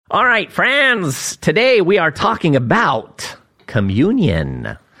All right, friends, today we are talking about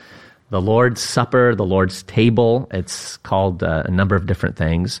communion, the Lord's Supper, the Lord's table. It's called a number of different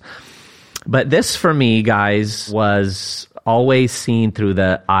things. But this, for me, guys, was always seen through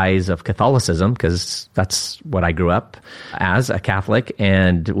the eyes of Catholicism, because that's what I grew up as, a Catholic,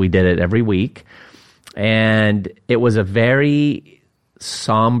 and we did it every week. And it was a very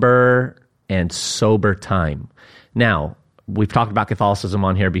somber and sober time. Now, we've talked about Catholicism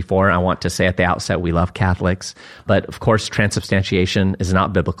on here before. I want to say at the outset, we love Catholics. But of course, transubstantiation is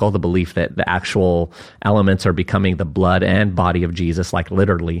not biblical. The belief that the actual elements are becoming the blood and body of Jesus, like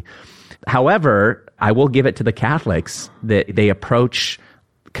literally. However, I will give it to the Catholics that they approach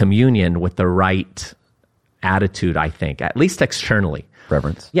communion with the right attitude, I think, at least externally.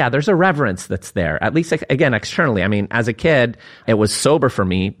 Reverence. Yeah, there's a reverence that's there, at least, again, externally. I mean, as a kid, it was sober for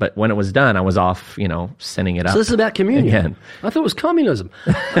me, but when it was done, I was off, sinning it up. So this is about communion. Again. I thought it was communism.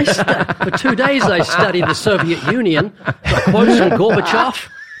 For 2 days, I studied the Soviet Union, quotes from Gorbachev.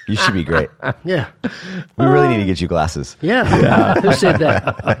 You should be great. Yeah. We really need to get you glasses. Yeah. Who said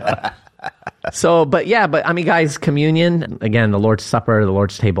that? But I mean, guys, communion, again, the Lord's Supper, the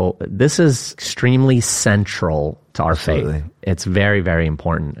Lord's table, this is extremely central to our faith. It's very, very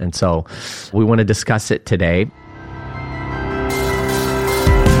important. And so we want to discuss it today.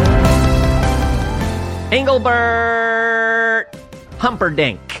 Engelbert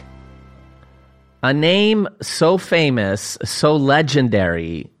Humperdinck. A name so famous, so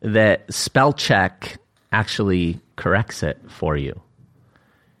legendary, that spell check actually corrects it for you.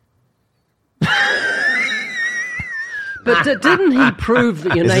 But didn't he prove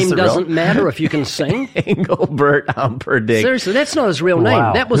that your name doesn't matter if you can sing? Engelbert Humperdinck. Seriously, that's not his real name.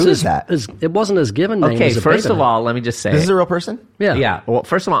 Wow. That was Who is that? It wasn't his given name. Okay, first of all, let me just say. This is a real person? Yeah. Yeah. Well,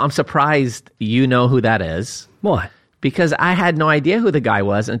 first of all, I'm surprised you know who that is. Why? Because I had no idea who the guy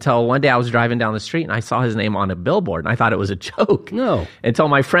was until one day I was driving down the street and I saw his name on a billboard and I thought it was a joke. No. Until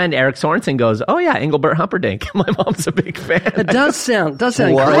my friend Eric Sorensen goes, "Oh yeah, Engelbert Humperdinck." My mom's a big fan. It does sound What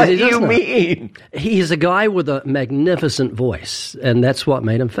crazy, do you doesn't it? mean? He's a guy with a magnificent voice, and that's what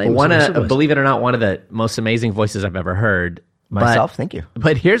made him famous. Believe it or not, one of the most amazing voices I've ever heard. Myself, thank you.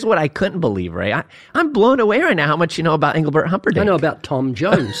 But here's what I couldn't believe, Ray. I'm blown away right now how much you know about Engelbert Humperdinck. I know about Tom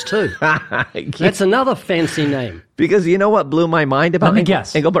Jones, too. That's another fancy name. Because you know what blew my mind about Let me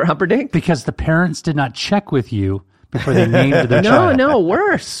guess. Engelbert Humperdinck? Because the parents did not check with you before they named their child. No,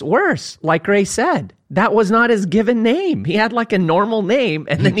 worse. Like Ray said, that was not his given name. He had like a normal name,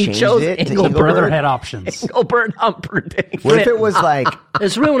 and then he changed chose it to Engelbert. The brother had options. Engelbert Humperdinck. What if it was like...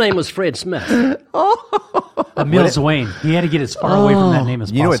 His real name was Fred Smith. Emil Zwane. He had to get as far away from that name as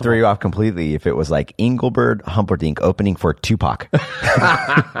possible. You know what threw you off completely? If it was like Engelbert Humperdinck opening for Tupac.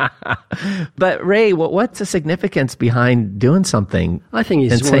 But Ray, what's the significance behind doing something I think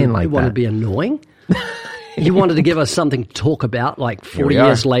he's insane like wanted that? to be annoying. He wanted to give us something to talk about like 40 we are.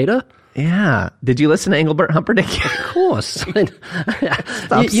 years later. Yeah. Did you listen to Engelbert Humperdinck? Of course. saying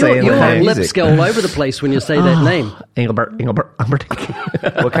Your that. lips go all over the place when you say that name. Engelbert Humperdinck.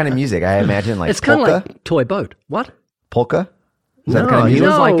 What kind of music? I imagine like It's kind polka? of like Toy Boat. What? Polka? Is that No, the kind of he music?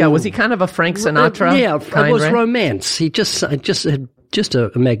 was No. like, was he kind of a Frank Sinatra? Yeah, kind, it was Ray? romance. He just had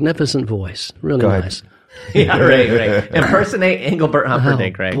a magnificent voice. Really Go ahead. nice. Yeah, Ray. Impersonate Engelbert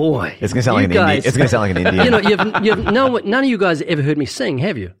Humperdinck, Ray. Boy. It's gonna sound like You an Indian. guys- It's gonna sound like an Indian. You know, none of you guys ever heard me sing,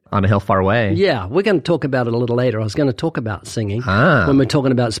 have you? On a hill far away. Yeah, we're going to talk about it a little later. I was going to talk about singing when we're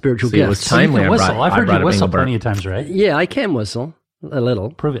talking about spiritual See, it was gifts. time- You can I whistle. brought- I've I heard brought you up whistle Engelbert. plenty of times, right? Yeah, I can whistle a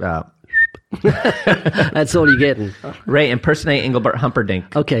little. Prove it. That's all you're getting. Ray, impersonate Engelbert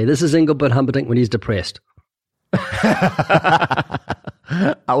Humperdinck. Okay, this is Engelbert Humperdinck when he's depressed.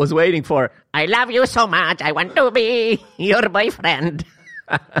 I was waiting for, I love you so much, I want to be your boyfriend.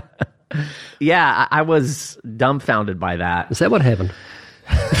 Yeah, I was dumbfounded by that. Is that what happened?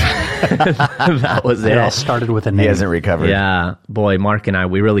 That was It all it. started with a He name. hasn't recovered. Yeah, boy, Mark and I,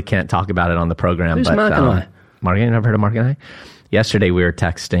 we really can't talk about it on the program. Who's but, Mark and I? Mark, you never heard of Mark and I? Yesterday we were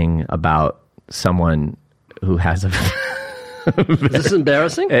texting about someone who has a... Is this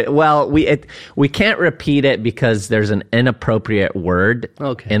embarrassing? We can't repeat it because there's an inappropriate word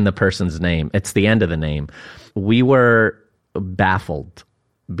in the person's name. It's the end of the name. We were baffled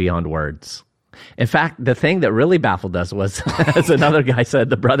beyond words. In fact, the thing that really baffled us was, as another guy said,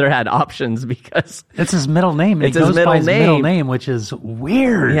 the brother had options because... It's his middle name. It's He his goes middle by his name. middle name, which is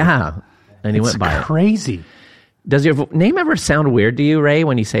weird. Yeah. And he It's went by it. crazy. Does your name ever sound weird to you, Ray,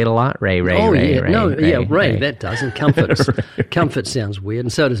 when you say it a lot? Ray, yeah. Ray. Ray, that doesn't. Comfort sounds weird,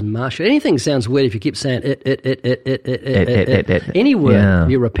 and so does Marshall. Anything sounds weird if you keep saying it. Any word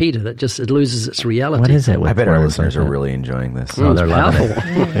you repeat it loses its reality. What is it? I bet our listeners are really enjoying this. Oh, they're powerful.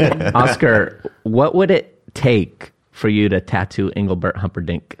 loving it. Oscar, what would it take for you to tattoo Engelbert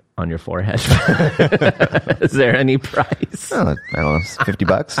Humperdinck on your forehead? Is there any price? Oh, I don't know,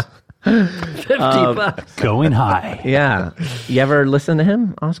 $50. $50. Going high. Yeah. You ever listen to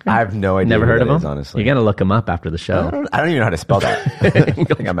him, Oscar? I have no idea. Never who heard of that him? is, honestly. You're going to look him up after the show. I don't even know how to spell that. I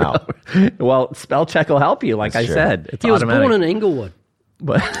think I'm out. Well, spell check will help you, like That's I true. said. It's He was automatic. born in Inglewood.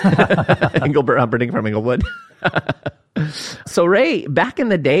 But Engelbert Humperdinck from Englewood. So, Ray, back in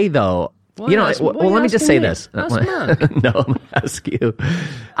the day, though, Why let me just say asking me? this. Ask Mark. No, I'm going to ask you.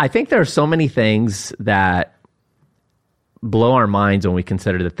 I think there are so many things that blow our minds when we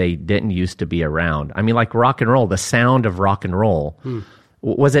consider that they didn't used to be around. I mean, like rock and roll, the sound of rock and roll.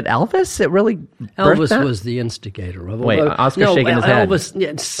 Was it Elvis that really birthed Elvis that? was the instigator of it. Wait, Oscar's shaking his head.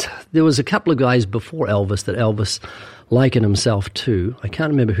 Elvis, there was a couple of guys before Elvis that Elvis likened himself to. I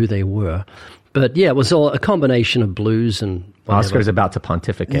can't remember who they were. But yeah, it was all a combination of blues and whatever. Oscar's about to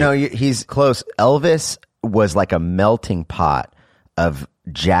pontificate. No, he's close. Elvis was like a melting pot of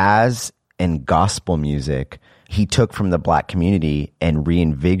jazz and gospel music. He took from the black community and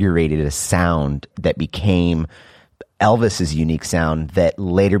reinvigorated a sound that became Elvis's unique sound that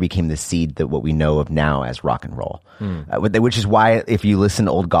later became the seed that what we know of now as rock and roll. Which is why if you listen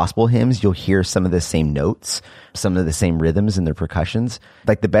to old gospel hymns, you'll hear some of the same notes, some of the same rhythms in their percussions.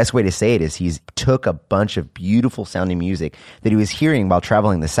 Like the best way to say it is he's took a bunch of beautiful sounding music that he was hearing while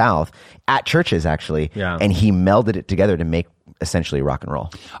traveling the South at churches actually, and he melded it together to make essentially rock and roll.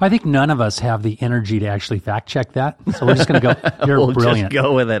 I think none of us have the energy to actually fact check that. So we're just going to go, you're We'll brilliant. just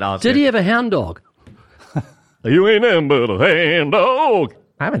go with it, Oscar. Did he have a hound dog? You ain't nothing but a hand dog.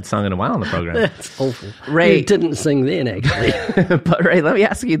 I haven't sung in a while on the program. That's awful. Ray- He didn't sing then, actually. But Ray, let me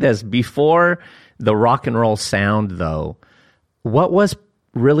ask you this. Before the rock and roll sound, though, what was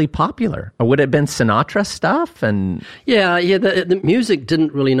really popular? Or would it have been Sinatra stuff? And Yeah, the music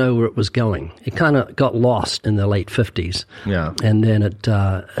didn't really know where it was going. It kind of got lost in the late 50s. Yeah. And then it...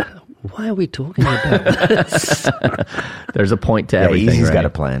 why are we talking about this? there's a point to Yeah, everything. Easy's Ray. got a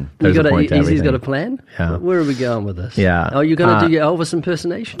plan. There's a point to Easy's everything. got a plan? Yeah. Where are we going with this? Yeah. Oh, you're going to do your Elvis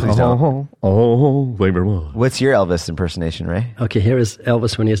impersonation? Please don't. Flavor one. What's your Elvis impersonation, Ray? Okay, here is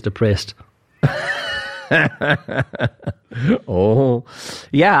Elvis when he's depressed. Oh,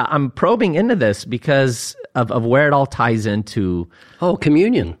 yeah. I'm probing into this because of where it all ties into Oh,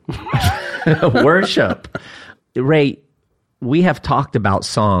 communion. worship. Ray, we have talked about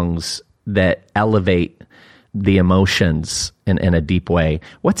songs that elevate the emotions in a deep way.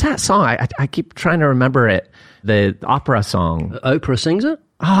 What's that song? I keep trying to remember it. The opera song. Oprah sings it?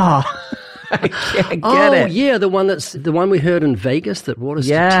 I can't get it. Yeah, the one we heard in Vegas that brought us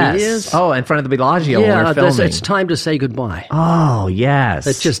to tears. Oh, in front of the Bellagio when yeah, we're filming. it's time to say goodbye. Oh, yes.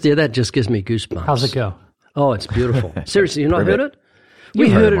 That just gives me goosebumps. How's it go? Oh, it's beautiful. Seriously, you've not heard it? You've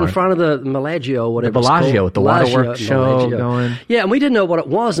We heard heard it, it in Mark. front of the Bellagio, whatever The it's Bellagio called. with the Bellagio waterworks at show Bellagio. going. Yeah, and we didn't know what it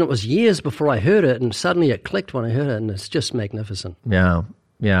was, and it was years before I heard it, and suddenly it clicked when I heard it, and it's just magnificent. Yeah,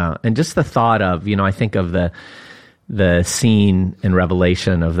 yeah. And just the thought of, I think of the scene in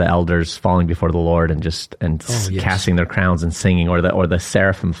Revelation of the elders falling before the Lord and yes. casting their crowns and singing, or the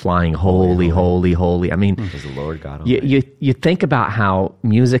seraphim flying, holy, holy, holy. I mean, Is the Lord God Almighty. you think about how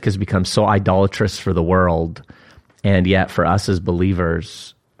music has become so idolatrous for the world, and yet for us as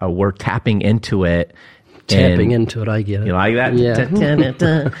believers, we're tapping into it. Tapping into it, I get it. You like that?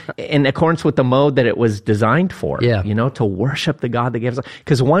 Yeah. In accordance with the mode that it was designed for. Yeah. To worship the God that gave us.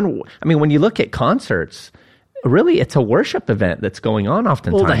 Because when you look at concerts, really it's a worship event that's going on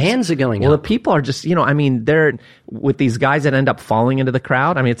oftentimes. Well, the hands are going Well, up. the people are just, they're with these guys that end up falling into the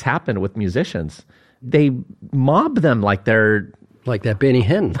crowd. I mean, it's happened with musicians. They mob them like they're... Like that Benny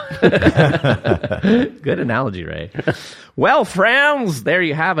Hinn. Good analogy, Ray. Well, friends, there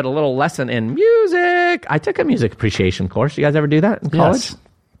you have it, a little lesson in music. I took a music appreciation course. You guys ever do that in college? Yes.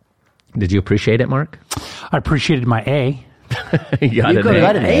 Did you appreciate it, Mark? I appreciated my A. You got You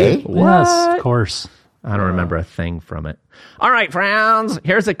got an A? What? Yes, of course. I don't remember a thing from it. All right, friends,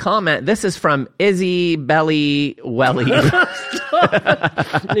 here's a comment. This is from Izzy Belly Welly.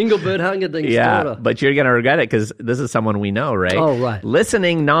 Engelbert Humperdinck's daughter. But you're going to regret it because this is someone we know, Ray. Oh, right.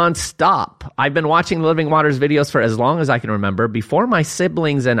 Listening nonstop. I've been watching Living Waters videos for as long as I can remember. Before my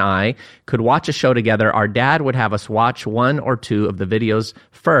siblings and I could watch a show together, our dad would have us watch one or two of the videos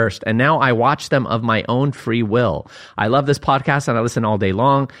first, and now I watch them of my own free will. I love this podcast and I listen all day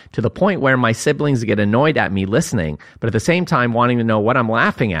long to the point where my siblings get annoyed at me listening, but at the same time wanting to know what I'm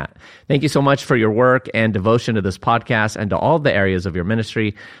laughing at. Thank you so much for your work and devotion to this podcast and to all the areas of your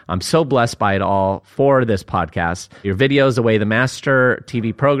ministry. I'm so blessed by it all for this podcast. Your videos, The Way the Master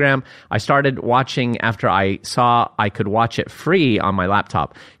TV program, I started watching after I saw I could watch it free on my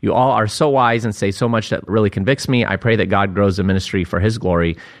laptop. You all are so wise and say so much that really convicts me. I pray that God grows the ministry for his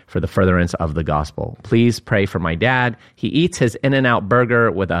glory, for the furtherance of the gospel. Please pray for my dad. He eats his In-N-Out burger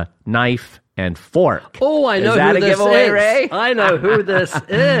with a knife and fork. Oh, I know who this giveaway, is. Ray? I know who this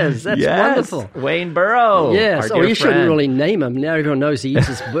is. That's wonderful. Wayne Burrow. Yes. Oh, you shouldn't really name him. Now everyone knows he eats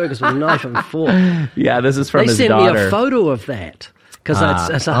his burgers with a knife and fork. Yeah, this is from his daughter. They daughter. sent me a photo of that. Because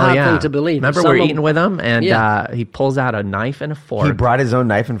that's a hard thing to believe. Remember, we're eating with him, and he pulls out a knife and a fork. He brought his own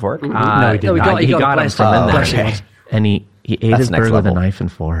knife and fork? No, he did not. He got him from in there. Okay. And he ate his burger with a knife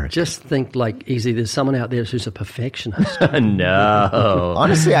and fork. Just think like, easy, there's someone out there who's a perfectionist. No.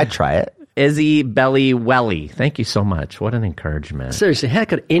 Honestly, I'd try it. Izzy Belly Welly. Thank you so much. What an encouragement. Seriously, how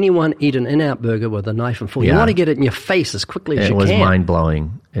could anyone eat an In-N-Out burger with a knife and fork? You want to get it in your face as quickly as you can. It was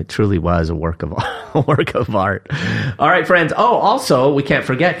mind-blowing. It truly was a work of art. All right, friends. Oh, also, we can't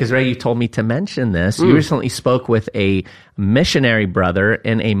forget, because Ray, you told me to mention this. You recently spoke with a missionary brother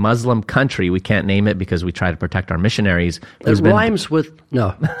in a Muslim country. We can't name it because we try to protect our missionaries. It rhymes with, no.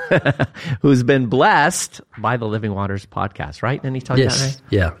 Who's been blessed by the Living Waters podcast, right? Didn't he tell you that,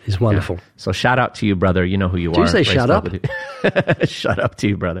 Ray? Yeah, he's wonderful. Yeah. So shout out to you, brother. You know who you are. Did you say shut up? Shut up to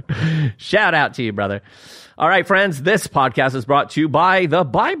you, brother. Shout out to you, brother. All right, friends, this podcast is brought to you by the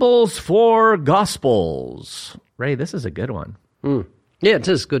Bibles for Gospels. Ray, this is a good one. Yeah, it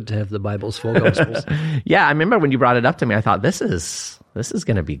is good to have the Bibles for Gospels. Yeah, I remember when you brought it up to me, I thought, this is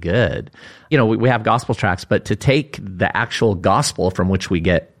going to be good. You know, we have gospel tracts, but to take the actual gospel from which we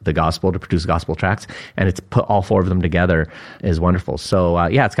get the gospel to produce gospel tracts, and it's put all four of them together is wonderful. So,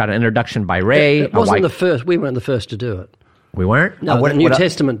 it's got an introduction by Ray. It wasn't the first. We weren't the first to do it. We weren't? No, the New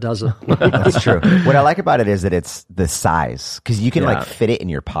Testament does it. That's true. What I like about it is that it's the size, because you can fit it in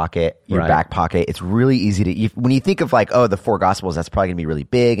your pocket, your back pocket. It's really easy to, when you think of the four Gospels, that's probably going to be really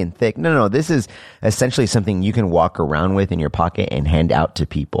big and thick. No, this is essentially something you can walk around with in your pocket and hand out to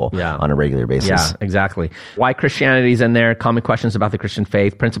people on a regular basis. Yeah, exactly. Why Christianity's in there, common questions about the Christian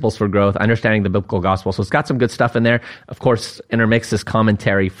faith, principles for growth, understanding the biblical gospel. So it's got some good stuff in there. Of course, intermix this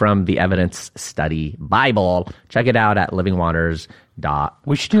commentary from the Evidence Study Bible. Check it out at livingwaters.com.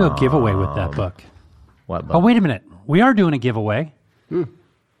 We should do a giveaway with that book. What book? Oh, wait a minute. We are doing a giveaway.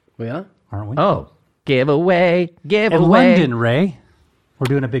 We are? Aren't we? Oh, giveaway. In London, Ray. We're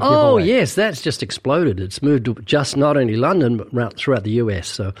doing a big giveaway. Oh, yes, that's just exploded. It's moved to just not only London, but throughout the U.S.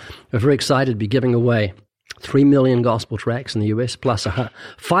 So we're very excited to be giving away 3 million gospel tracts in the U.S., plus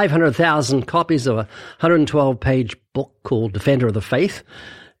 500,000 copies of a 112-page book called Defender of the Faith,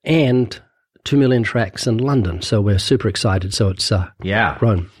 and 2 million tracks in London. So we're super excited. So it's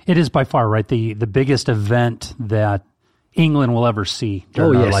grown. It is by far, right, the biggest event that England will ever see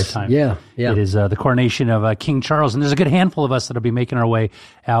during our lifetime. Yeah. It is the coronation of King Charles. And there's a good handful of us that will be making our way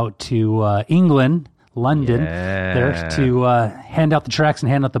out to England, London, there to hand out the tracts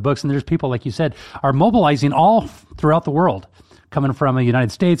and hand out the books. And there's people, like you said, are mobilizing all throughout the world, coming from the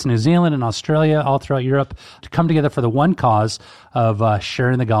United States, New Zealand, and Australia, all throughout Europe, to come together for the one cause of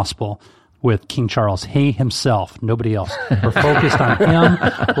sharing the gospel with King Charles, he himself, nobody else. We're focused on him.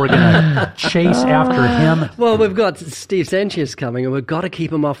 We're going to chase after him. Well, we've got Steve Sanchez coming, and we've got to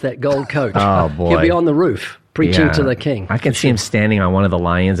keep him off that gold coach. Oh, boy. He'll be on the roof preaching to the king. I can see him standing on one of the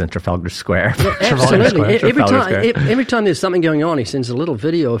lions in Trafalgar Square. Yeah, absolutely. Every time there's something going on, he sends a little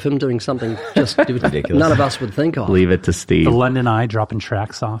video of him doing something just ridiculous. None of us would think of. Leave it to Steve. The London Eye dropping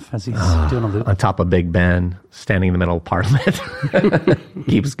tracks off as he's doing a loop. On top of Big Ben, standing in the middle of Parliament.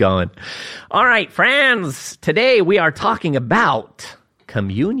 Keeps going. All right, friends. Today we are talking about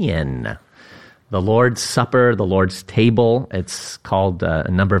communion. The Lord's Supper, the Lord's table. It's called a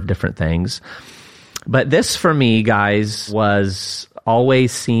number of different things. But this, for me, guys, was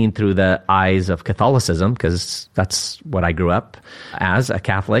always seen through the eyes of Catholicism, because that's what I grew up as, a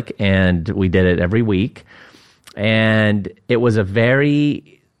Catholic, and we did it every week. And it was a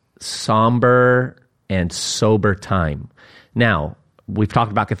very somber and sober time. Now, We've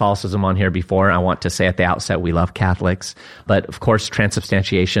talked about Catholicism on here before. I want to say at the outset, we love Catholics. But of course,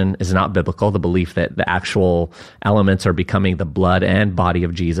 transubstantiation is not biblical. The belief that the actual elements are becoming the blood and body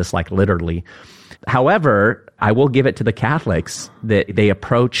of Jesus, like literally. However, I will give it to the Catholics that they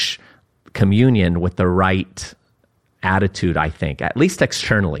approach communion with the right attitude, I think, at least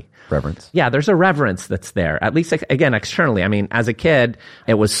externally. Reverence. Yeah, there's a reverence that's there, at least, again, externally. I mean, as a kid,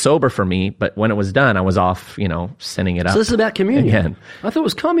 it was sober for me, but when it was done, I was off, sinning it up. So this is about communion. Again. I thought it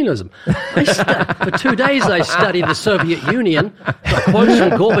was communism. For 2 days, I studied the Soviet Union, quotes from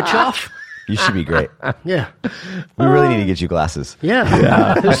Gorbachev. You should be great. Yeah. We really need to get you glasses.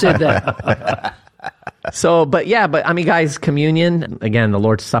 Yeah. Who said that? But I mean, guys, communion, again, the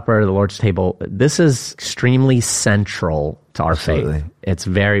Lord's Supper, the Lord's table, this is extremely central to our faith. It's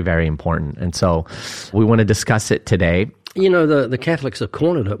very, very important. And so we want to discuss it today. The Catholics have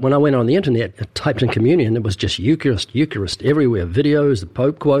cornered it. When I went on the internet, I typed in communion, it was just Eucharist everywhere, videos, the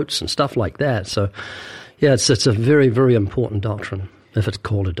Pope quotes and stuff like that. So, yeah, it's a very, very important doctrine, if it's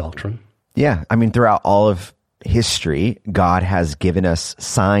called a doctrine. Yeah, I mean, throughout all of history, God has given us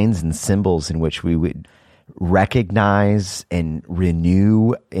signs and symbols in which we would recognize and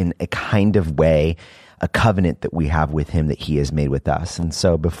renew in a kind of way a covenant that we have with him that he has made with us. And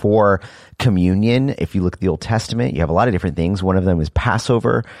so before communion, if you look at the Old Testament, you have a lot of different things. One of them is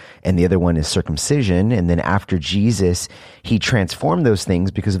Passover, and the other one is circumcision. And then after Jesus, he transformed those things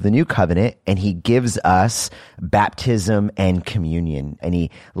because of the new covenant, and he gives us baptism and communion. And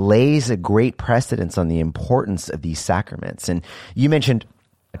he lays a great precedence on the importance of these sacraments. And you mentioned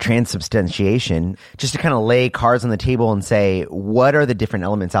transubstantiation, just to kind of lay cards on the table and say, what are the different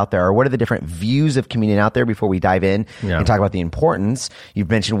elements out there, or what are the different views of communion out there before we dive in and talk about the importance. You've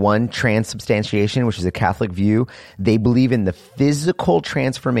mentioned one, transubstantiation, which is a Catholic view. They believe in the physical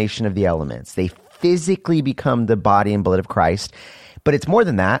transformation of the elements. They physically become the body and blood of Christ. But it's more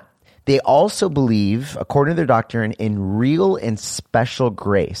than that. They also believe, according to their doctrine, in real and special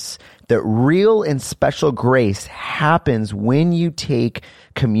grace. That real and special grace happens when you take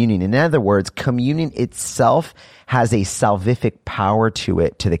communion. In other words, communion itself has a salvific power to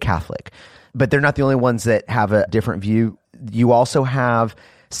it, to the Catholic. But they're not the only ones that have a different view. You also have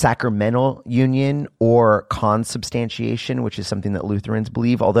sacramental union or consubstantiation, which is something that Lutherans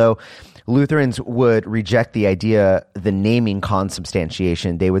believe, although Lutherans would reject the idea, the naming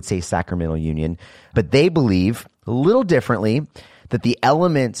consubstantiation. They would say sacramental union. But they believe, a little differently, that the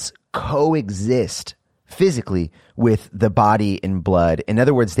elements coexist physically with the body and blood. In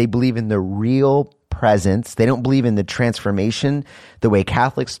other words, they believe in the real presence. They don't believe in the transformation the way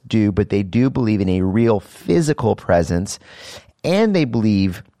Catholics do, but they do believe in a real physical presence. And they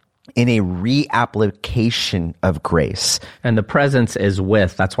believe in a reapplication of grace. And the presence is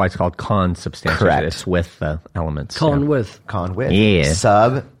with, that's why it's called consubstantiation. Correct. It's with the elements. Con with. Yeah.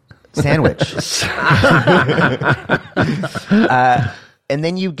 Sub sandwich. And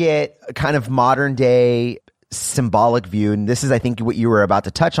then you get a kind of modern day symbolic view. And this is, I think, what you were about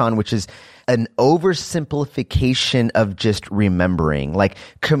to touch on, which is an oversimplification of just remembering. Like,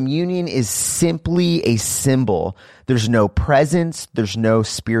 communion is simply a symbol. There's no presence. There's no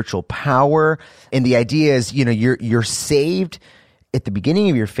spiritual power. And the idea is, you're saved at the beginning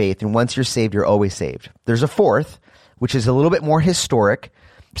of your faith. And once you're saved, you're always saved. There's a fourth, which is a little bit more historic.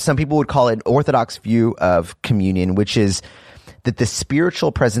 Some people would call it an Orthodox view of communion, which is that the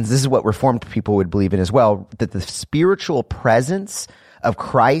spiritual presence, this is what Reformed people would believe in as well, that the spiritual presence of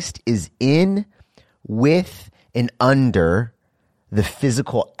Christ is in, with, and under the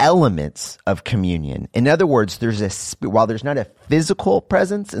physical elements of communion. In other words, while there's not a physical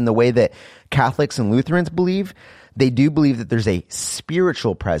presence in the way that Catholics and Lutherans believe, they do believe that there's a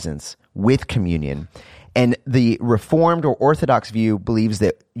spiritual presence with communion. And the Reformed or Orthodox view believes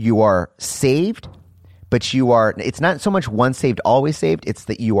that you are saved, but it's not so much once saved, always saved. It's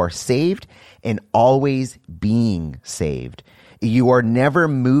that you are saved and always being saved. You are never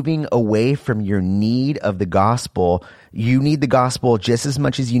moving away from your need of the gospel. You need the gospel just as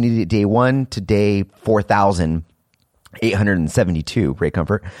much as you need it day 1 to day 4,872. Great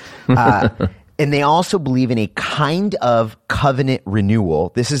comfort. And they also believe in a kind of covenant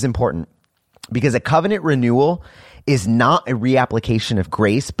renewal. This is important because a covenant renewal is not a reapplication of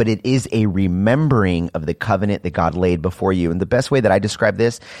grace, but it is a remembering of the covenant that God laid before you. And the best way that I describe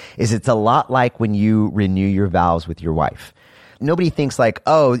this is it's a lot like when you renew your vows with your wife. Nobody thinks like,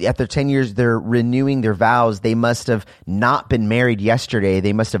 oh, after 10 years, they're renewing their vows. They must have not been married yesterday.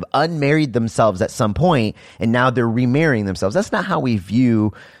 They must have unmarried themselves at some point, and now they're remarrying themselves. That's not how we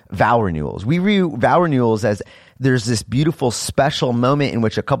view vow renewals. We view vow renewals as there's this beautiful, special moment in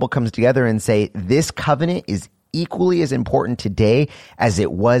which a couple comes together and say, this covenant is equally as important today as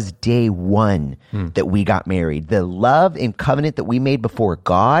it was day one that we got married. The love and covenant that we made before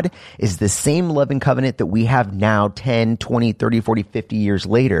God is the same love and covenant that we have now 10, 20, 30, 40, 50 years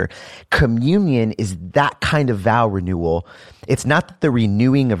later. Communion is that kind of vow renewal. It's not the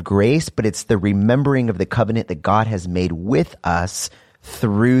renewing of grace, but it's the remembering of the covenant that God has made with us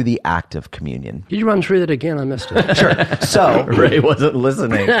through the act of communion. Did you run through that again? I missed it. Sure. So Ray wasn't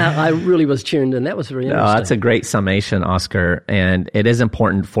listening. I really was tuned in. That was very interesting. No, that's a great summation, Oscar. And it is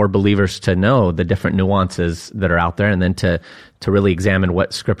important for believers to know the different nuances that are out there and then to really examine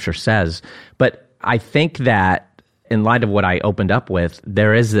what Scripture says. But I think that in light of what I opened up with,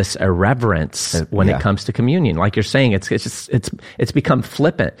 there is this irreverence when it comes to communion. Like you're saying, it's become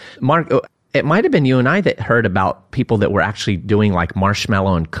flippant. Mark, it might have been you and I that heard about people that were actually doing like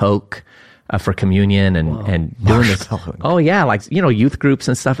marshmallow and Coke for communion and doing this. Oh yeah, like youth groups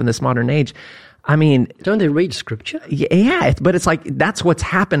and stuff in this modern age. I mean, don't they read Scripture? Yeah, but it's like that's what's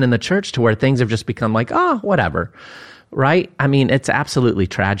happened in the church to where things have just become like, oh, whatever, right? I mean, it's absolutely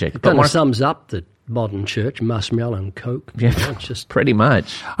tragic. It kind of sums up the modern church: marshmallow and Coke. Yeah, just pretty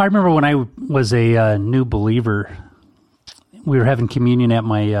much. I remember when I was a new believer. We were having communion at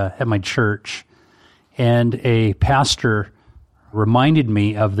my church, and a pastor reminded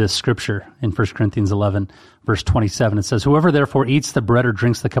me of this scripture in 1 Corinthians 11, verse 27. It says, "Whoever therefore eats the bread or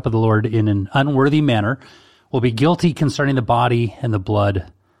drinks the cup of the Lord in an unworthy manner will be guilty concerning the body and the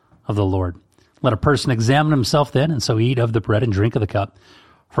blood of the Lord. Let a person examine himself then, and so eat of the bread and drink of the cup.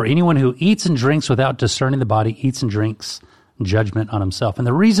 For anyone who eats and drinks without discerning the body eats and drinks judgment on himself." And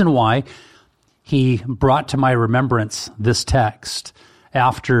the reason why he brought to my remembrance this text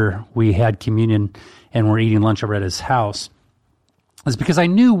after we had communion and were eating lunch over at his house is because I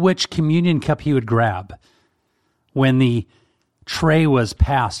knew which communion cup he would grab when the tray was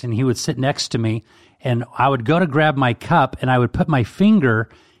passed, and he would sit next to me, and I would go to grab my cup, and I would put my finger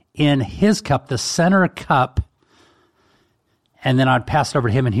in his cup, the center cup, and then I'd pass it over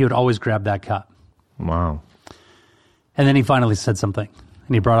to him, and he would always grab that cup. Wow. And then he finally said something.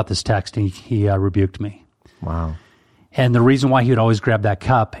 And he brought out this text, and he rebuked me. Wow. And the reason why he would always grab that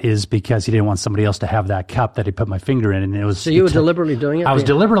cup is because he didn't want somebody else to have that cup that he put my finger in. And it was. So you were deliberately doing it? I was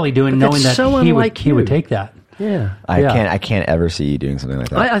deliberately doing, knowing that he would take that. Yeah. I can't ever see you doing something like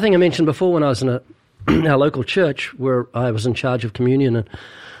that. I think I mentioned before when I was in our local church where I was in charge of communion, and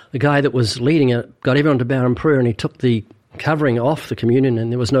the guy that was leading it got everyone to bow in prayer, and he took the covering off the communion,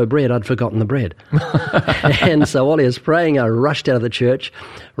 and there was no bread. I'd forgotten the bread. And so while he was praying, I rushed out of the church,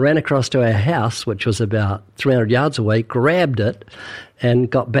 ran across to our house, which was about 300 yards away, grabbed it, and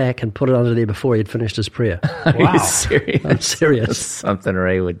got back and put it under there before he had finished his prayer. Wow. Are you serious? I'm serious. That's something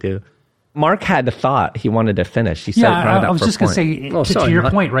Ray would do. Mark had a thought he wanted to finish. He said, I was just going to say, to your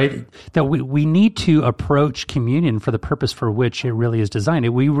point, right, that we need to approach communion for the purpose for which it really is designed.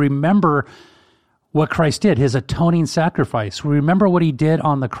 We remember what Christ did, his atoning sacrifice. We remember what he did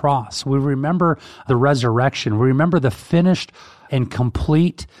on the cross. We remember the resurrection. We remember the finished and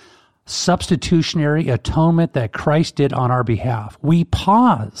complete substitutionary atonement that Christ did on our behalf. We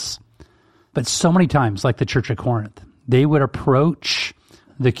pause. But so many times, like the church at Corinth, they would approach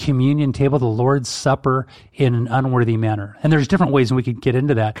the communion table, the Lord's Supper, in an unworthy manner. And there's different ways, and we could get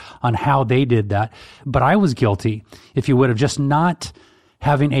into that on how they did that. But I was guilty, if you would, of just not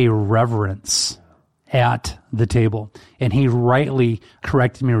having a reverence at the table. And he rightly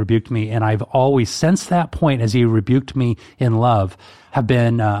corrected me, rebuked me. And I've always, since that point, as he rebuked me in love, have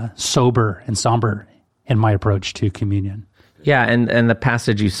been sober and somber in my approach to communion. Yeah, and the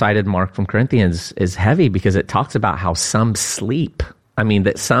passage you cited, Mark, from Corinthians is heavy because it talks about how some sleep. I mean,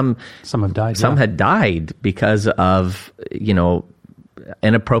 that some have died. Some had died because of,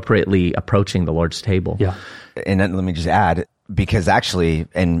 inappropriately approaching the Lord's table. Yeah. And then let me just add, because actually,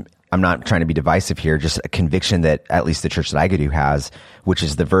 and I'm not trying to be divisive here, just a conviction that at least the church that I go to has, which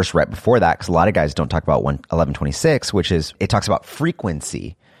is the verse right before that, because a lot of guys don't talk about 11:26, which is, it talks about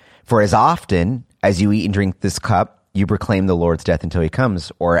frequency. For as often as you eat and drink this cup, you proclaim the Lord's death until he comes,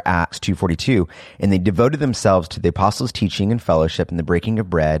 or Acts 2:42. And they devoted themselves to the apostles' teaching and fellowship and the breaking of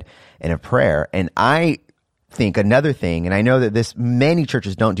bread and of prayer. And I think another thing, and I know that many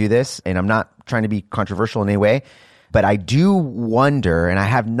churches don't do this, and I'm not trying to be controversial in any way, but I do wonder, and I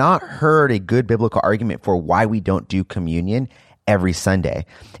have not heard a good biblical argument for why we don't do communion every Sunday.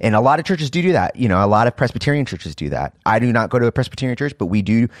 And a lot of churches do that. A lot of Presbyterian churches do that. I do not go to a Presbyterian church, but we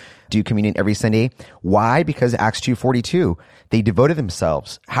do communion every Sunday. Why? Because Acts 2:42, they devoted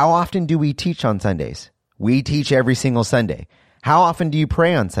themselves. How often do we teach on Sundays? We teach every single Sunday. How often do you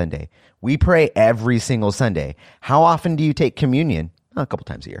pray on Sunday? We pray every single Sunday. How often do you take communion? A couple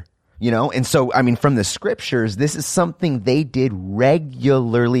times a year. And so, I mean, from the scriptures, this is something they did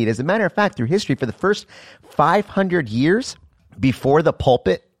regularly. And as a matter of fact, through history, for the first 500 years before the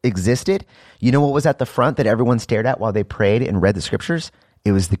pulpit existed, you know what was at the front that everyone stared at while they prayed and read the scriptures?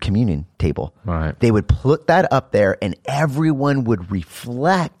 It was the communion table. Right. They would put that up there and everyone would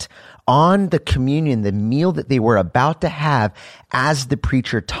reflect on the communion, the meal that they were about to have as the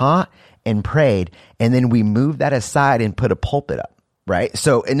preacher taught and prayed. And then we moved that aside and put a pulpit up. Right.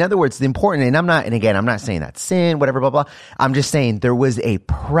 So in other words, the important, and again, I'm not saying that's sin, whatever, blah, blah. I'm just saying there was a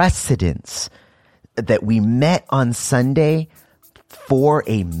precedence that we met on Sunday for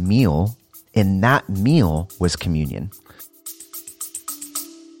a meal, and that meal was communion.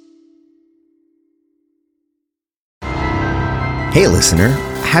 Hey, listener,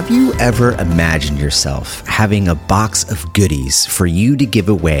 have you ever imagined yourself having a box of goodies for you to give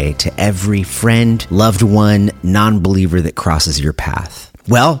away to every friend, loved one, non-believer that crosses your path?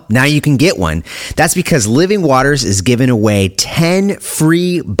 Well, now you can get one. That's because Living Waters is giving away 10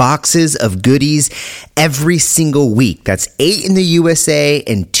 free boxes of goodies every single week. That's 8 in the USA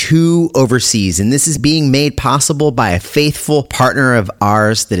and 2 overseas. And this is being made possible by a faithful partner of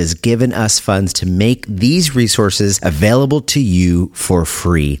ours that has given us funds to make these resources available to you for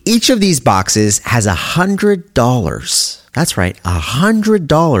free. Each of these boxes has $100. That's right,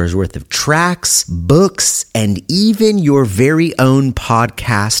 $100 worth of tracts, books, and even your very own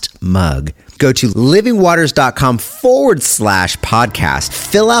podcast mug. Go to livingwaters.com/podcast,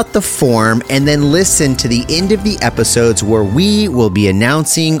 fill out the form, and then listen to the end of the episodes where we will be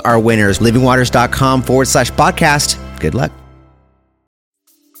announcing our winners. livingwaters.com/podcast. Good luck.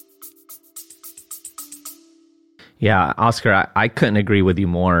 Yeah, Oscar, I couldn't agree with you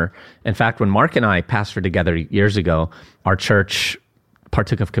more. In fact, when Mark and I pastored together years ago, our church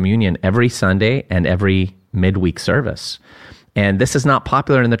partook of communion every Sunday and every midweek service. And this is not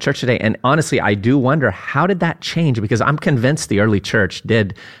popular in the church today. And honestly, I do wonder, how did that change? Because I'm convinced the early church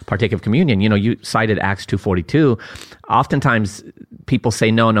did partake of communion. You cited Acts 2:42. Oftentimes, people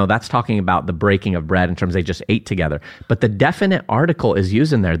say, no, that's talking about the breaking of bread in terms they just ate together. But the definite article is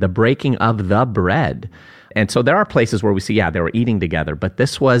used in there, the breaking of the bread. And so there are places where we see, they were eating together, but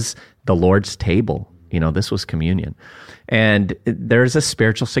this was the Lord's table. This was communion. And there's a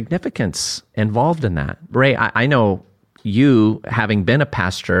spiritual significance involved in that. Ray, I know you, having been a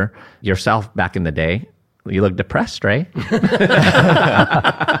pastor yourself back in the day, you look depressed, Ray.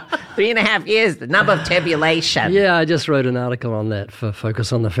 3.5 years, the number of tribulation. Yeah, I just wrote an article on that for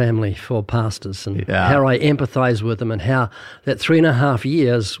Focus on the Family for pastors and how I empathize with them and how that 3.5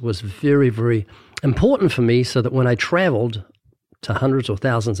 years was very, very important for me so that when I traveled to hundreds or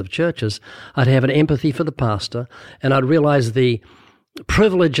thousands of churches, I'd have an empathy for the pastor and I'd realize the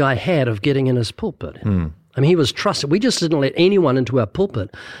privilege I had of getting in his pulpit. I mean, he was trusted. We just didn't let anyone into our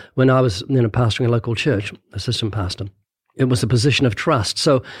pulpit when I was pastoring a local church, assistant pastor. It was a position of trust.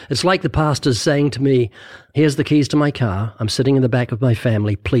 So it's like the pastor's saying to me, here's the keys to my car. I'm sitting in the back of my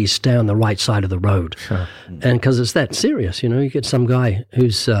family. Please stay on the right side of the road. Sure. And because it's that serious, you get some guy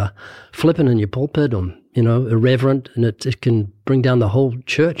who's flipping in your pulpit or, irreverent, and it can bring down the whole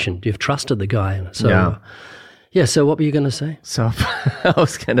church, and you've trusted the guy. So, so what were you going to say? So I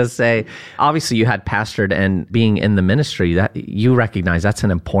was going to say, obviously you had pastored and being in the ministry, that you recognize that's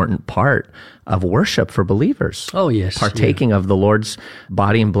an important part of worship for believers. Oh, yes. Partaking of the Lord's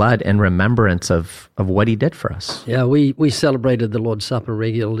body and blood in remembrance of what he did for us. Yeah, we celebrated the Lord's Supper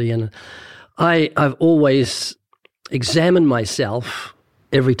regularly, and I've always examined myself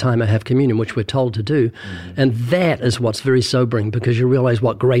every time I have communion, which we're told to do. And that is what's very sobering, because you realize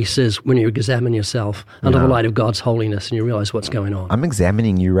what grace is when you examine yourself under the light of God's holiness and you realize what's going on. I'm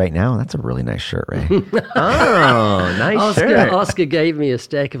examining you right now. That's a really nice shirt, Ray. Oh, nice shirt. Oscar gave me a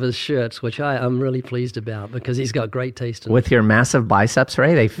stack of his shirts, which I'm really pleased about because he's got great taste in With your massive biceps,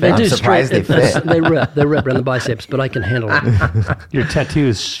 Ray, they fit. I'm surprised they fit. They rip around the biceps, but I can handle it. Your tattoo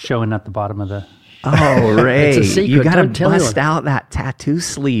is showing at the bottom of the... Oh, Ray, it's a secret. you got to Don't tell bust anyone. out that tattoo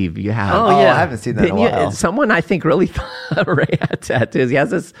sleeve you have. Oh, yeah. I haven't seen that in a while. Someone, I think, really thought Ray had tattoos. He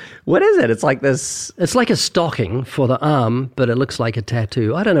has this, what is it? It's like this. It's like a stocking for the arm, but it looks like a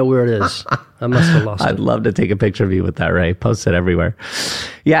tattoo. I don't know where it is. I must have lost I'd it. love to take a picture of you with that, Ray. Post it everywhere.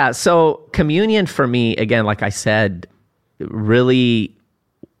 Yeah, so communion for me, again, like I said, really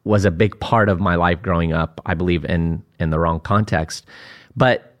was a big part of my life growing up, I believe, in the wrong context.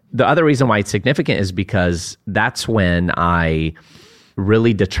 But the other reason why it's significant is because that's when I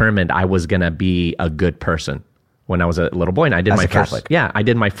really determined I was going to be a good person, when I was a little boy, and I did As my a first. Catholic? Yeah, I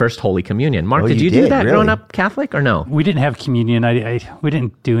did my first Holy Communion. Mark, Oh, did you you do did, that really? growing up Catholic or no? We didn't have communion. We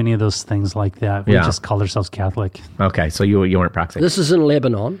didn't do any of those things like that. We Yeah. just called ourselves Catholic. Okay, so you weren't practicing. This is in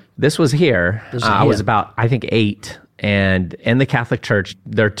Lebanon. This was here. This is I was here. about, I think, 8. And in the Catholic Church,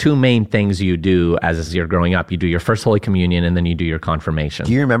 there are 2 main things you do as you're growing up. You do your first Holy Communion, and then you do your confirmation.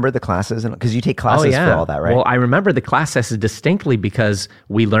 Do you remember the classes? Because you take classes for all that, right? Well, I remember the classes distinctly because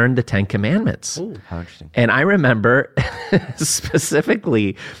we learned the 10 Commandments. How interesting. And I remember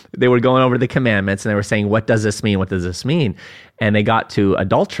specifically, they were going over the commandments and they were saying, what does this mean? What does this mean? And they got to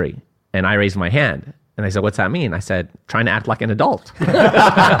adultery. And I raised my hand. And they said, what's that mean? I said, trying to act like an adult.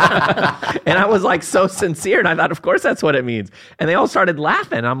 And I was like so sincere. And I thought, of course, that's what it means. And they all started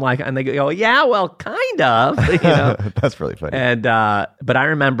laughing. I'm like, and they go, yeah, well, kind of. You know? That's really funny. And but I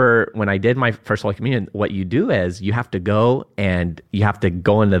remember when I did my first Holy Communion, what you do is you have to go into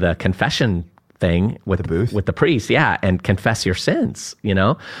the confession thing with The booth? with the priest, yeah, and confess your sins. You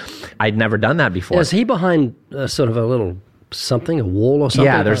know, I'd never done that before. Is he behind sort of a little something, a wall or something?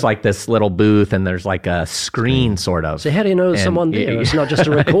 Yeah, there's like this little booth and there's like a screen sort of. So how do you know there's And someone there? It's not just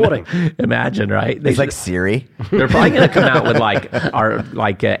a recording. Imagine, right? It's like Siri. They're probably going to come out with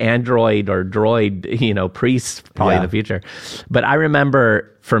like Android or Droid, you know, priests probably in Yeah. the future. But I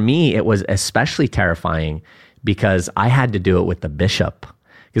remember for me, it was especially terrifying because I had to do it with the bishop.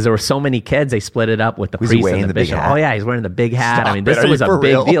 Because there were so many kids, they split it up with the Was he priest wearing and the the big bishop. hat? Oh yeah, he's wearing the big hat. Stop I mean, this it. Are was you a for big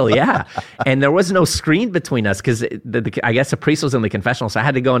real? deal, yeah. And there was no screen between us because I guess the priest was in the confessional, so I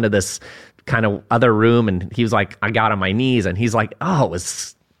had to go into this kind of other room, and he was like, I got on my knees, and he's like, oh, it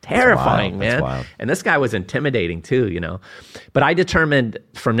was terrifying, That's man. wild. And this guy was intimidating too, you know. But I determined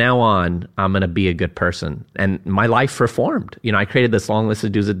from now on, I'm going to be a good person. And my life reformed. You know, I created this long list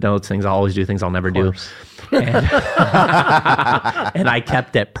of do's and don'ts, things I'll always do, things I'll never do. And, and I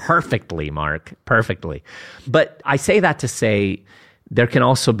kept it perfectly, Mark, perfectly. But I say that to say there can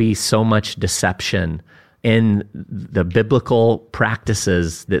also be so much deception in the biblical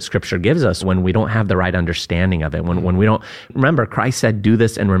practices that Scripture gives us when we don't have the right understanding of it. When we don't remember, Christ said, do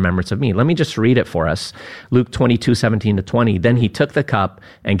this in remembrance of me. Let me just read it for us. Luke 22:17-20. Then he took the cup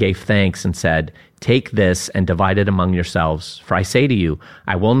and gave thanks and said, take this and divide it among yourselves. For I say to you,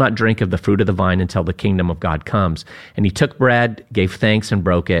 I will not drink of the fruit of the vine until the kingdom of God comes. And he took bread, gave thanks and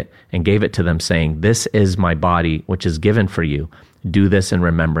broke it, and gave it to them, saying, this is my body, which is given for you. Do this in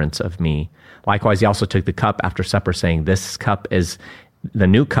remembrance of me. Likewise, he also took the cup after supper, saying, this cup is the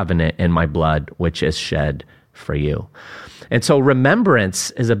new covenant in my blood, which is shed for you. And so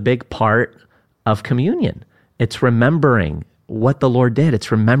remembrance is a big part of communion. It's remembering what the Lord did.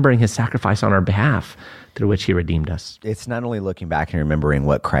 It's remembering his sacrifice on our behalf through which he redeemed us. It's not only looking back and remembering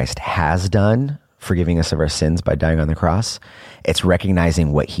what Christ has done, forgiving us of our sins by dying on the cross. It's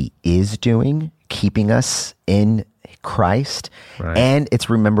recognizing what he is doing, keeping us in Christ. Right. And it's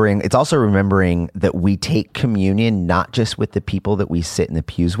also remembering that we take communion not just with the people that we sit in the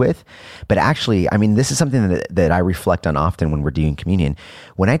pews with, but actually, I mean, this is something that I reflect on often when we're doing communion.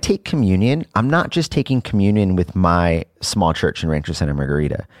 When I take communion, I'm not just taking communion with my small church in Rancho Santa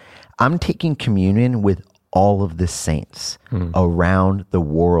Margarita. I'm taking communion with all of the saints around the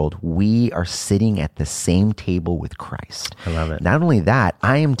world. We are sitting at the same table with Christ. I love it. Not only that,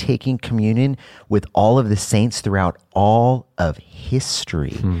 I am taking communion with all of the saints throughout all of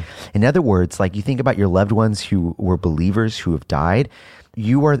history. In other words, like you think about your loved ones who were believers who have died,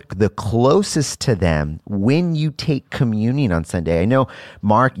 you are the closest to them when you take communion on Sunday. I know,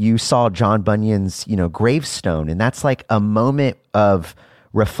 Mark, you saw John Bunyan's, gravestone, and that's like a moment of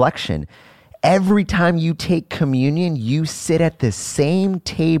reflection. Every time you take communion, you sit at the same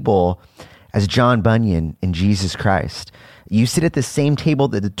table as John Bunyan and Jesus Christ. You sit at the same table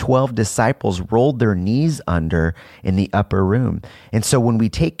that the 12 disciples rolled their knees under in the upper room. And so when we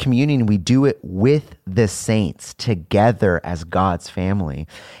take communion, we do it with the saints together as God's family.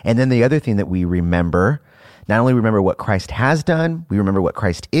 And then the other thing that we remember, not only remember what Christ has done, we remember what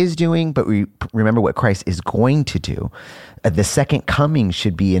Christ is doing, but we remember what Christ is going to do. The second coming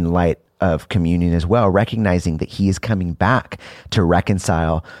should be in light of communion as well, recognizing that he is coming back to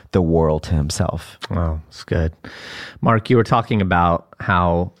reconcile the world to himself. Wow, it's good. Mark, you were talking about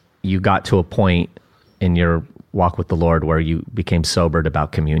how you got to a point in your walk with the Lord where you became sobered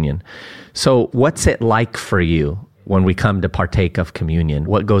about communion. So what's it like for you when we come to partake of communion?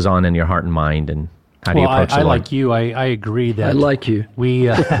 What goes on in your heart and mind, and how do you approach the I Lord? like you. I agree that I like you. We. He's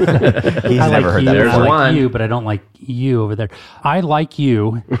I never like heard you. that There's I before. like one. you, but I don't like you over there. I like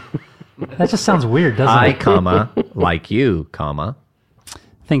you. That just sounds weird, doesn't I, it? comma, like you, comma.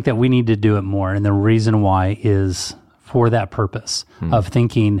 Think that we need to do it more. And the reason why is for that purpose of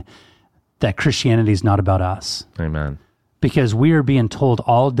thinking that Christianity is not about us. Amen. Because we are being told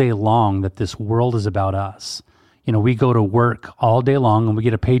all day long that this world is about us. You know, we go to work all day long and we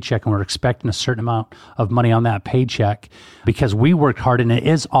get a paycheck and we're expecting a certain amount of money on that paycheck because we worked hard and it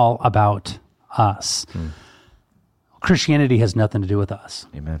is all about us. Christianity has nothing to do with us.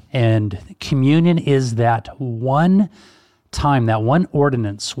 Amen. And communion is that one time, that one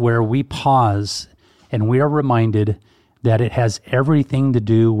ordinance where we pause and we are reminded that it has everything to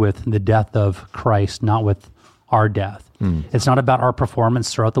do with the death of Christ, not with our death. It's not about our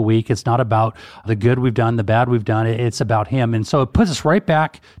performance throughout the week. It's not about the good we've done, the bad we've done. It's about him. And so it puts us right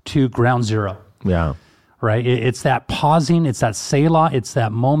back to ground zero. Yeah. Right? It's that pausing, it's that Selah, it's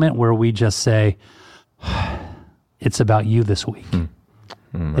that moment where we just say, it's about you this week.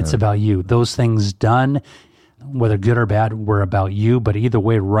 It's about you. Those things done, whether good or bad, were about you. But either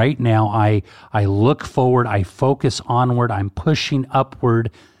way, right now, I look forward, I focus onward, I'm pushing upward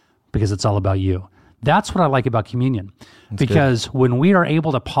because it's all about you. That's what I like about communion. Because when we are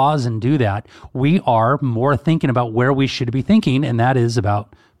able to pause and do that, we are more thinking about where we should be thinking, and that is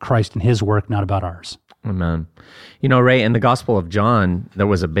about Christ and his work, not about ours. Amen. You know, Ray, in the Gospel of John, there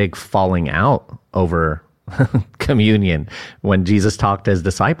was a big falling out over communion when Jesus talked to his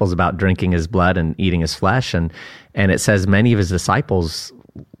disciples about drinking his blood and eating his flesh. And it says many of his disciples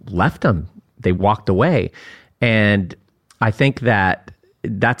left him. They walked away. And I think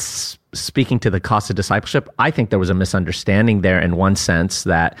that's speaking to the cost of discipleship. I think there was a misunderstanding there in one sense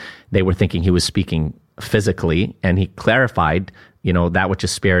that they were thinking he was speaking physically, and he clarified, you know, that which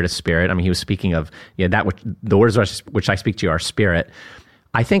is spirit is spirit. I mean, he was speaking of, that which the words which I speak to you are spirit.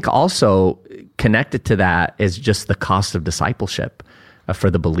 I think also connected to that is just the cost of discipleship for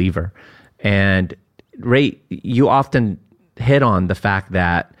the believer. And Ray, you often hit on the fact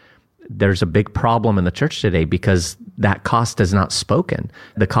that there's a big problem in the church today because that cost is not spoken.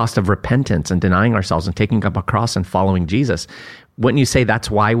 The cost of repentance and denying ourselves and taking up a cross and following Jesus. Wouldn't you say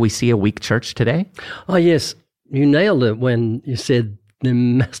that's why we see a weak church today? Oh, yes. You nailed it when you said there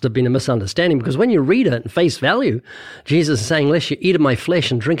must have been a misunderstanding, because when you read it at face value, Jesus is saying, unless you eat of my flesh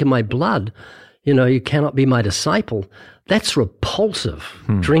and drink of my blood, you cannot be my disciple. That's repulsive.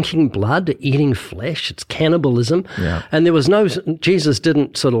 Drinking blood, eating flesh, it's cannibalism. Yeah. And Jesus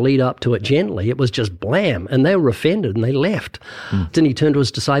didn't sort of lead up to it gently. It was just blam. And they were offended and they left. Then he turned to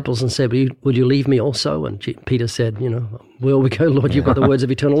his disciples and said, would you leave me also? And Peter said, where we go, Lord, you've got the words of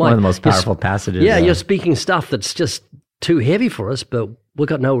eternal life. One of the most powerful passages. Yeah, you're speaking stuff that's just too heavy for us, but we've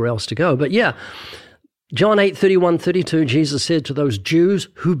got nowhere else to go. But yeah, John 8:31-32, Jesus said to those Jews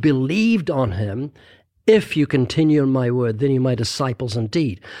who believed on him, if you continue in my word, then you're my disciples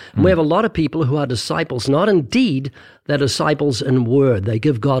indeed. And we have a lot of people who are disciples, not in deed, they're disciples in word. They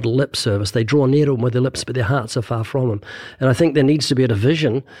give God lip service. They draw near to him with their lips, but their hearts are far from him. And I think there needs to be a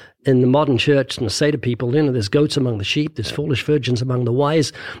division in the modern church and to say to people, there's goats among the sheep, there's foolish virgins among the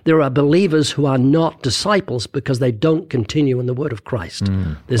wise. There are believers who are not disciples because they don't continue in the word of Christ.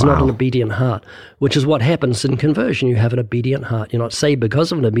 There's not an obedient heart, which is what happens in conversion. You have an obedient heart. You're not saved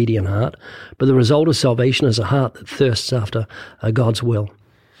because of an obedient heart, but the result of salvation is a heart that thirsts after God's will.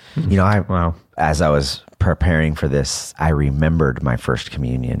 As I was preparing for this, I remembered my first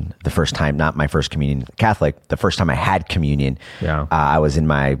communion. The first time, not my first communion Catholic, the first time I had communion. Yeah. I was in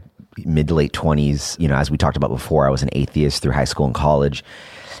my mid to late 20s. As we talked about before, I was an atheist through high school and college.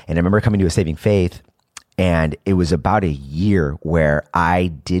 And I remember coming to a saving faith, and it was about a year where I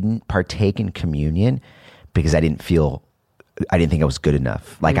didn't partake in communion because I didn't think I was good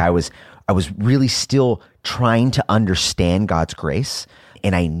enough. Like I was really still trying to understand God's grace.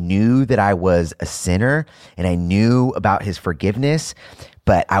 And I knew that I was a sinner and I knew about his forgiveness,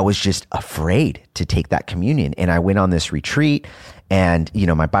 but I was just afraid to take that communion. And I went on this retreat, and,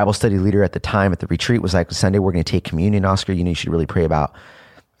 my Bible study leader at the time at the retreat was like, Sunday, we're going to take communion, Oscar. You should really pray about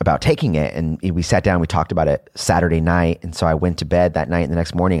taking it. And we sat down, we talked about it Saturday night. And so I went to bed that night, and the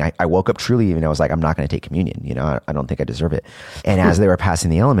next morning I woke up truly, I was like, I'm not going to take communion. I don't think I deserve it. And as they were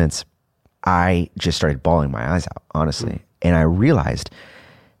passing the elements, I just started bawling my eyes out, honestly. And I realized,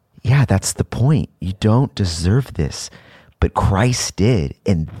 yeah, that's the point. You don't deserve this, but Christ did.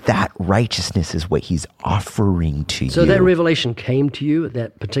 And that righteousness is what he's offering to you. So that revelation came to you at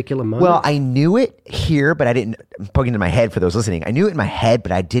that particular moment? Well, I knew it here, but I'm poking into my head for those listening. I knew it in my head,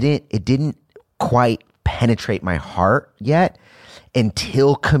 but it didn't quite penetrate my heart yet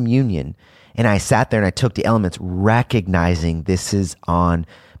until communion. And I sat there and I took the elements, recognizing this is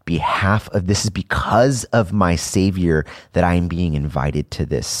because of my Savior that I'm being invited to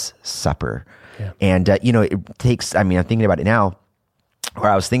this supper. Yeah. And, it takes, I'm thinking about it now, or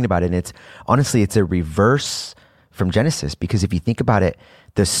I was thinking about it, and it's a reverse from Genesis, because if you think about it,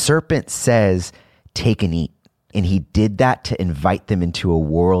 the serpent says, take and eat. And he did that to invite them into a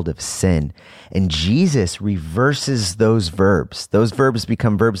world of sin. And Jesus reverses those verbs. Those verbs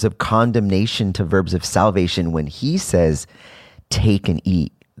become verbs of condemnation to verbs of salvation when he says, take and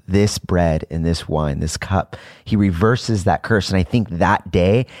eat this bread and this wine, this cup. He reverses that curse. And I think that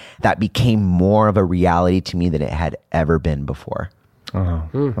day, that became more of a reality to me than it had ever been before.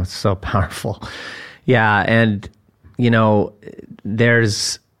 Oh, that's so powerful. Yeah. And,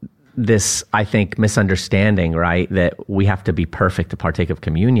 there's this, I think, misunderstanding, right? That we have to be perfect to partake of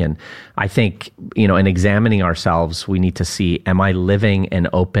communion. I think, in examining ourselves, we need to see, am I living in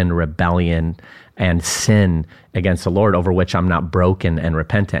open rebellion and sin against the Lord over which I'm not broken and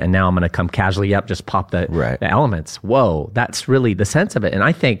repentant? And now I'm going to come casually up, just pop the elements. Whoa, that's really the sense of it. And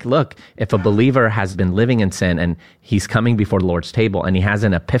I think, look, if a believer has been living in sin and he's coming before the Lord's table and he has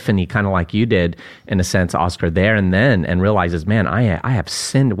an epiphany, kind of like you did, in a sense, Oscar, there and then, and realizes, man, I have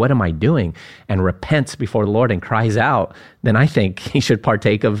sinned. What am I doing? And repents before the Lord and cries out, then I think he should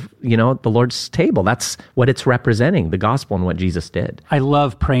partake of, the Lord's table. That's what it's representing, the gospel and what Jesus did. I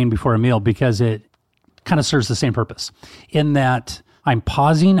love praying before a meal because it kind of serves the same purpose in that I'm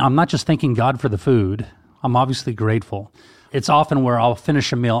pausing. I'm not just thanking God for the food. I'm obviously grateful. It's often where I'll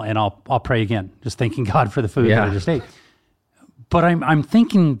finish a meal and I'll pray again, just thanking God for the food that I just ate. But I'm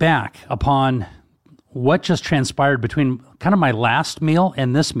thinking back upon what just transpired between kind of my last meal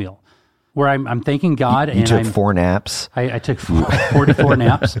and this meal, where I'm thanking God. You took 4 naps. I took 44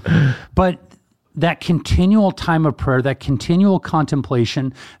 naps. But that continual time of prayer, that continual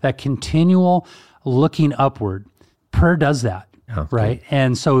contemplation, that continual looking upward, prayer does that, right?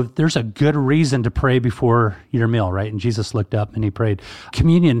 And so there's a good reason to pray before your meal, right? And Jesus looked up and he prayed.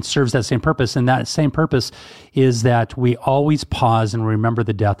 Communion serves that same purpose, and that same purpose is that we always pause and remember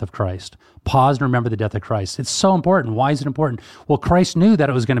the death of Christ. Pause and remember the death of Christ. It's so important. Why is it important? Well, Christ knew that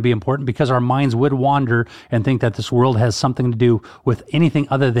it was going to be important because our minds would wander and think that this world has something to do with anything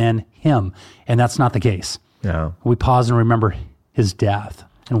other than him, and that's not the case. Yeah. We pause and remember his death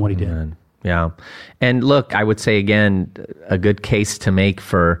and what he did. Yeah. And look, I would say again, a good case to make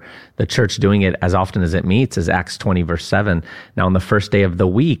for the church doing it as often as it meets is Acts 20, verse 7. Now, on the first day of the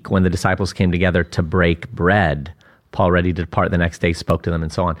week, when the disciples came together to break bread, Paul, ready to depart the next day, spoke to them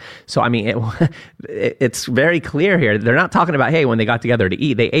and so on. So, I mean, it's very clear here. They're not talking about, hey, when they got together to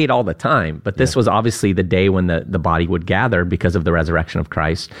eat, they ate all the time. But this was obviously the day when the body would gather because of the resurrection of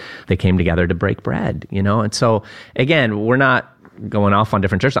Christ. They came together to break bread, And so, again, we're not going off on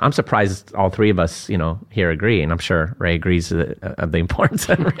different churches. I'm surprised all three of us, here agree, and I'm sure Ray agrees of the importance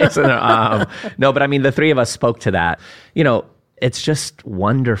of raising no, but I mean, the three of us spoke to that. It's just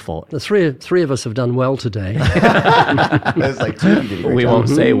wonderful. The three of us have done well today. It's like 2. We won't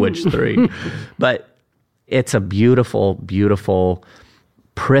say which 3, but it's a beautiful, beautiful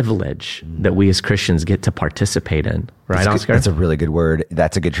privilege that we as Christians get to participate in, right, Oscar? That's a really good word.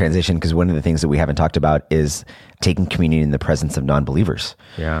 That's a good transition, because one of the things that we haven't talked about is taking communion in the presence of non-believers.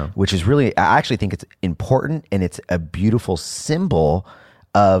 Yeah. Which is really, I actually think it's important, and it's a beautiful symbol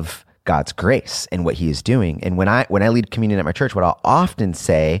of God's grace and what he is doing. And when I lead communion at my church, what I'll often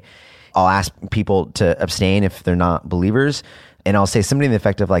say, I'll ask people to abstain if they're not believers. And I'll say something to the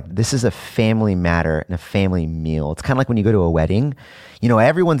effect of like, this is a family matter and a family meal. It's kind of like when you go to a wedding,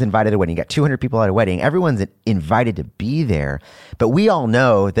 everyone's invited to a wedding. You got 200 people at a wedding. Everyone's invited to be there. But we all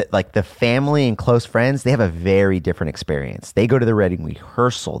know that like the family and close friends, they have a very different experience. They go to the wedding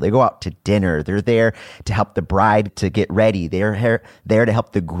rehearsal. They go out to dinner. They're there to help the bride to get ready. They're there to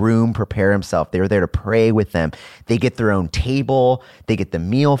help the groom prepare himself. They're there to pray with them. They get their own table. They get the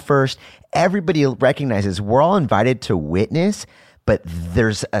meal first. Everybody recognizes we're all invited to witness, but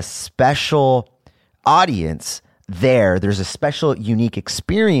there's a special audience there. There's a special, unique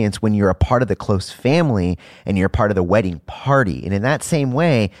experience when you're a part of the close family and you're part of the wedding party. And in that same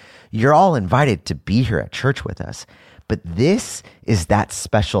way, you're all invited to be here at church with us. But this is that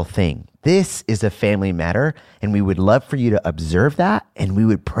special thing. This is a family matter, and we would love for you to observe that, and we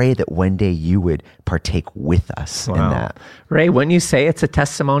would pray that one day you would partake with us in that. Ray, wouldn't you say it's a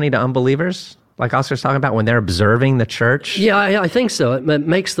testimony to unbelievers? Like Oscar's talking about when they're observing the church? Yeah, I think so. It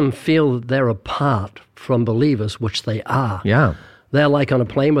makes them feel that they're apart from believers, which they are. Yeah. They're like on a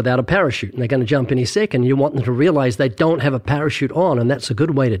plane without a parachute, and they're going to jump any second. You want them to realize they don't have a parachute on, and that's a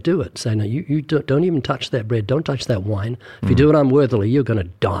good way to do it. Say, no, you don't even touch that bread. Don't touch that wine. If you do it unworthily, you're going to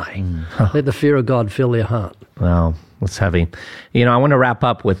die. Let the fear of God fill their heart. Well, It's heavy. I want to wrap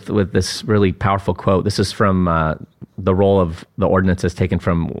up with this really powerful quote. This is from the Roll of the Ordinances, taken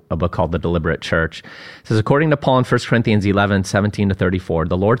from a book called The Deliberate Church. It says, according to Paul in 1 Corinthians 11, 17 to 34,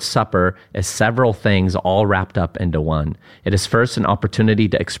 the Lord's Supper is several things all wrapped up into one. It is first an opportunity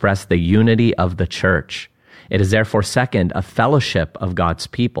to express the unity of the church. It is therefore second, a fellowship of God's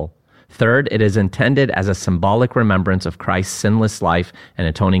people. Third, it is intended as a symbolic remembrance of Christ's sinless life and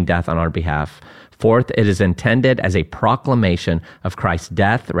atoning death on our behalf. Fourth, it is intended as a proclamation of Christ's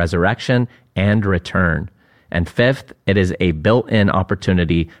death, resurrection, and return. And fifth, it is a built-in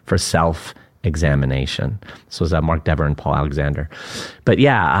opportunity for self-examination. This was Mark Dever and Paul Alexander. But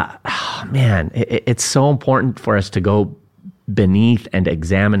it's so important for us to go beneath and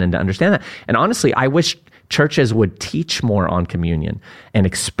examine and to understand that. And honestly, I wish churches would teach more on communion and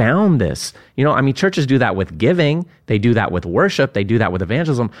expound this. Churches do that with giving. They do that with worship. They do that with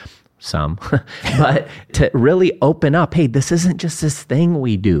evangelism. Some, but to really open up, hey, this isn't just this thing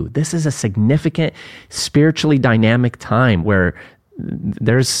we do. This is a significant, spiritually dynamic time where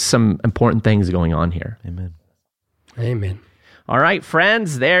there's some important things going on here. Amen. Amen. All right,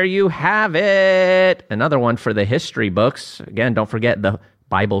 friends, there you have it. Another one for the history books. Again, don't forget the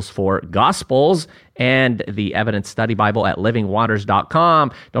Bibles for Gospels and the Evidence Study Bible at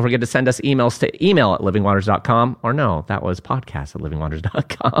livingwaters.com. Don't forget to send us emails to email@livingwaters.com, or no, that was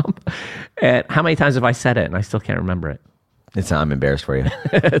podcast@livingwaters.com. And how many times have I said it and I still can't remember it? I'm embarrassed for you.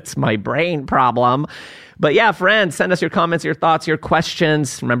 It's my brain problem. But yeah, friends, send us your comments, your thoughts, your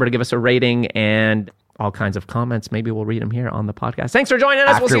questions. Remember to give us a rating and all kinds of comments. Maybe we'll read them here on the podcast. Thanks for joining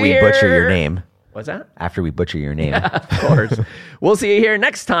us. After we'll see we you here. butcher your name. What's that? After we butcher your name. Yeah, of course. We'll see you here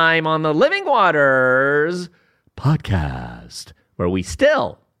next time on the Living Waters podcast, where we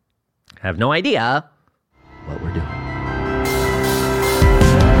still have no idea what we're doing.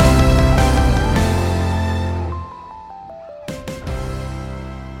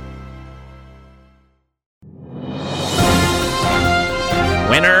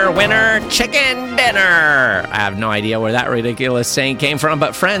 Winner, winner, chicken dinner. I have no idea where that ridiculous saying came from,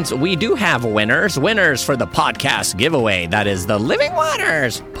 but friends, we do have winners for the podcast giveaway. That is the Living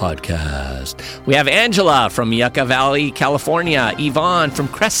Waters podcast. We have Angela from Yucca Valley, California, Yvonne from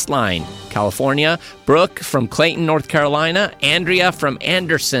Crestline, California, Brooke from Clayton, North Carolina, Andrea from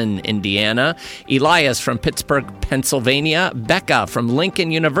Anderson, Indiana, Elias from Pittsburgh, Pennsylvania, Becca from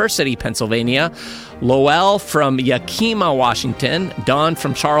Lincoln University, Pennsylvania, Lowell from Yakima, Washington, Don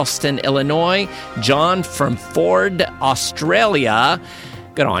from Charleston, Illinois, John from Ford, Australia,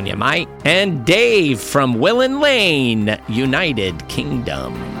 good on you, mate, and Dave from Willen Lane, United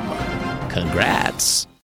Kingdom. Congrats.